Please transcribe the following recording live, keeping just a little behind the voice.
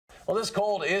Well, this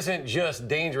cold isn't just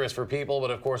dangerous for people,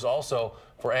 but of course also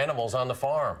for animals on the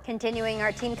farm. Continuing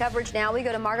our team coverage now, we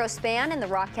go to Margo Spann in the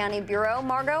Rock County Bureau.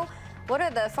 Margo, what are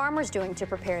the farmers doing to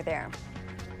prepare there?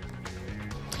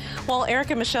 Well,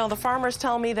 Eric and Michelle, the farmers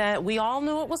tell me that we all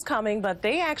knew it was coming, but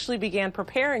they actually began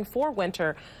preparing for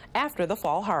winter after the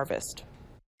fall harvest.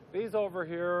 These over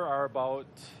here are about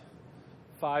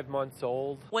 5 months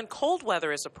old. When cold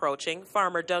weather is approaching,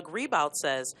 farmer Doug Rebout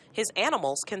says his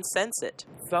animals can sense it.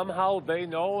 Somehow they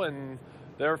know, and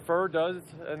their fur does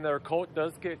and their coat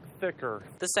does get thicker.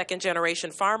 The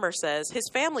second-generation farmer says his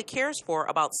family cares for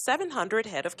about 700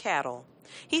 head of cattle.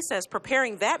 He says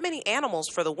preparing that many animals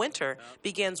for the winter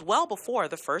begins well before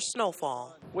the first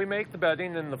snowfall. We make the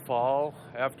bedding in the fall.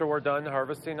 After we're done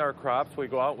harvesting our crops, we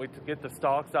go out, we get the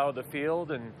stalks out of the field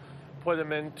and put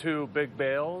them into big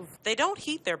bales. They don't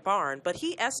heat their barn, but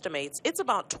he estimates it's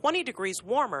about 20 degrees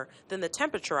warmer than the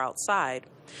temperature outside.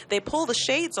 They pull the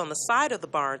shades on the side of the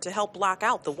barn to help block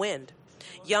out the wind.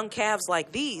 Young calves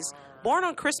like these, born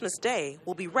on Christmas Day,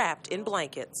 will be wrapped in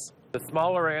blankets. The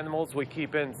smaller animals we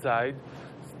keep inside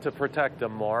to protect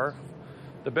them more.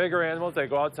 The bigger animals, they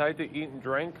go outside to eat and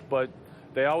drink, but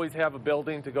they always have a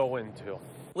building to go into.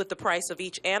 With the price of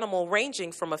each animal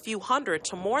ranging from a few hundred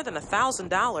to more than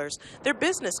 $1,000, their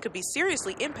business could be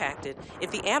seriously impacted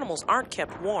if the animals aren't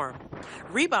kept warm.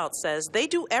 Rebout says they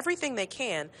do everything they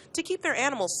can to keep their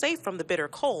animals safe from the bitter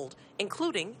cold,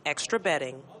 including extra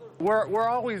bedding. We're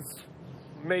always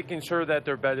making sure that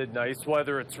they're bedded nice,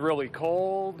 whether it's really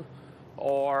cold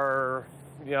or,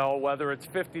 whether it's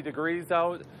 50 degrees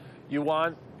out. You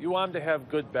want them to have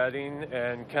good bedding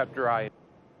and kept dry.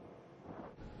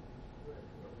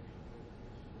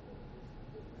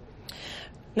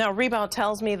 Now, Rebout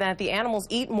tells me that the animals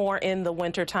eat more in the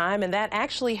wintertime, and that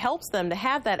actually helps them to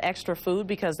have that extra food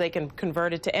because they can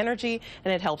convert it to energy,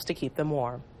 and it helps to keep them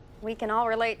warm. We can all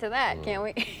relate to that, can't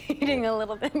we? Eating a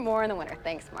little bit more in the winter.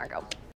 Thanks, Margo.